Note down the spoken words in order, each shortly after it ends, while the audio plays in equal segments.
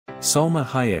Salma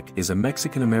Hayek is a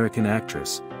Mexican-American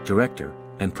actress, director,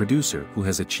 and producer who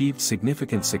has achieved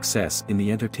significant success in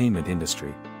the entertainment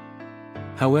industry.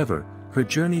 However, her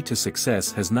journey to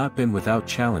success has not been without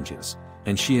challenges,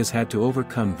 and she has had to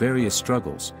overcome various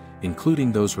struggles,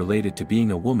 including those related to being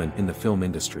a woman in the film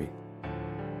industry.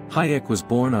 Hayek was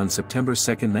born on September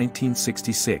 2,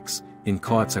 1966, in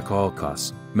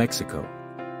Coatzacoalcos, Mexico.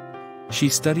 She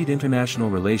studied international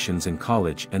relations in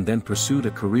college and then pursued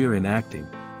a career in acting,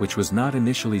 which was not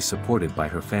initially supported by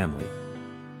her family.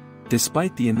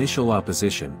 Despite the initial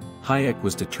opposition, Hayek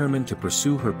was determined to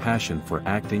pursue her passion for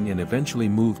acting and eventually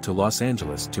moved to Los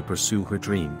Angeles to pursue her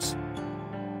dreams.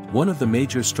 One of the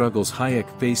major struggles Hayek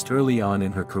faced early on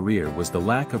in her career was the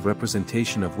lack of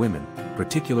representation of women,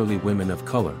 particularly women of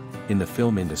color, in the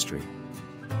film industry.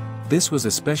 This was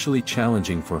especially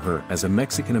challenging for her as a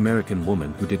Mexican-American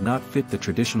woman who did not fit the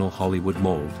traditional Hollywood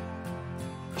mold.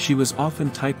 She was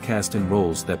often typecast in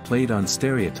roles that played on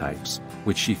stereotypes,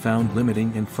 which she found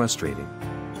limiting and frustrating.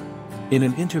 In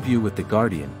an interview with The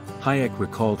Guardian, Hayek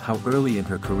recalled how early in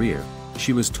her career,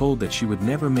 she was told that she would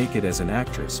never make it as an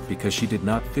actress because she did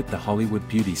not fit the Hollywood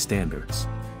beauty standards.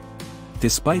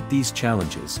 Despite these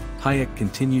challenges, Hayek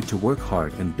continued to work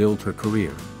hard and build her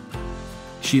career.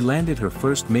 She landed her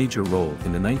first major role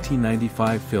in the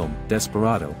 1995 film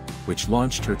Desperado, which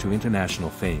launched her to international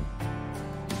fame.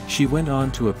 She went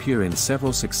on to appear in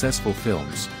several successful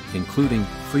films, including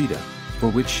Frida, for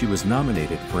which she was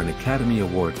nominated for an Academy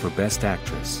Award for Best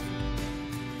Actress.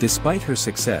 Despite her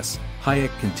success,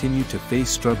 Hayek continued to face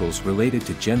struggles related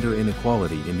to gender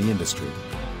inequality in the industry.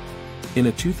 In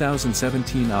a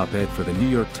 2017 op-ed for the New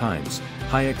York Times,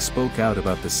 Hayek spoke out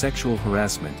about the sexual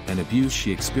harassment and abuse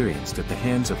she experienced at the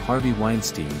hands of Harvey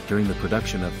Weinstein during the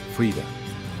production of Frida.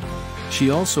 She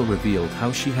also revealed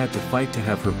how she had to fight to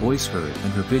have her voice heard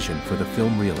and her vision for the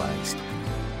film realized.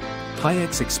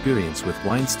 Hayek's experience with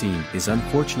Weinstein is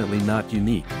unfortunately not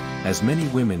unique, as many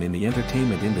women in the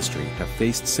entertainment industry have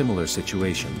faced similar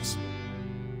situations.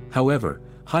 However,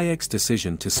 Hayek's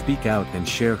decision to speak out and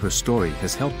share her story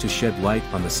has helped to shed light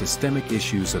on the systemic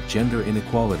issues of gender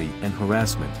inequality and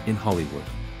harassment in Hollywood.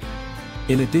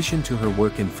 In addition to her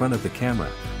work in front of the camera,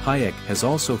 Hayek has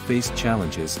also faced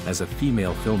challenges as a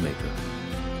female filmmaker.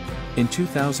 In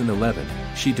 2011,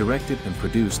 she directed and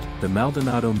produced The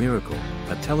Maldonado Miracle,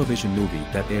 a television movie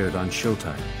that aired on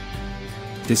Showtime.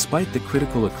 Despite the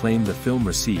critical acclaim the film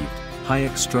received,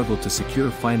 Hayek struggled to secure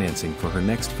financing for her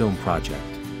next film project.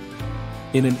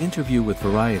 In an interview with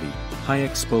Variety,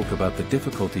 Hayek spoke about the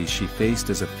difficulties she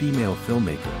faced as a female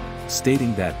filmmaker,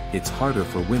 stating that it's harder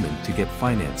for women to get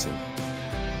financing.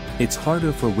 It's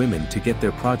harder for women to get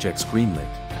their projects greenlit.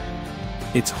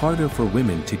 It's harder for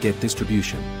women to get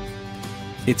distribution.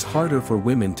 It's harder for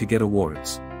women to get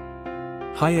awards.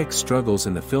 Hayek's struggles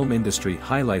in the film industry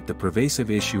highlight the pervasive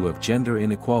issue of gender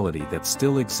inequality that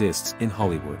still exists in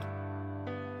Hollywood.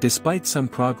 Despite some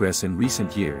progress in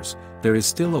recent years, there is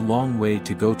still a long way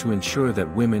to go to ensure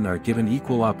that women are given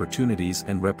equal opportunities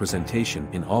and representation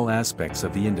in all aspects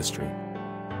of the industry.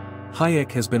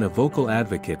 Hayek has been a vocal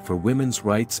advocate for women's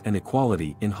rights and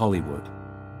equality in Hollywood.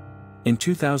 In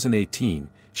 2018,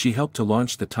 she helped to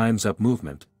launch the Time's Up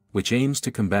movement, which aims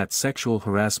to combat sexual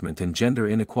harassment and gender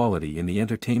inequality in the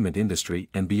entertainment industry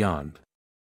and beyond.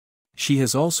 She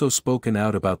has also spoken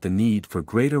out about the need for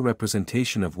greater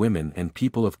representation of women and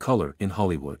people of color in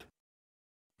Hollywood.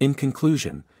 In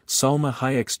conclusion, Salma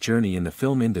Hayek's journey in the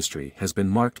film industry has been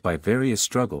marked by various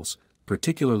struggles,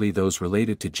 particularly those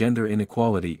related to gender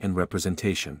inequality and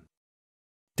representation.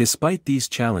 Despite these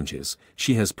challenges,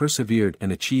 she has persevered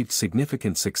and achieved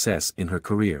significant success in her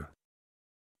career.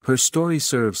 Her story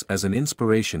serves as an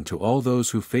inspiration to all those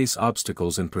who face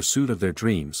obstacles in pursuit of their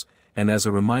dreams, and as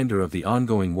a reminder of the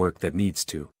ongoing work that needs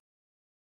to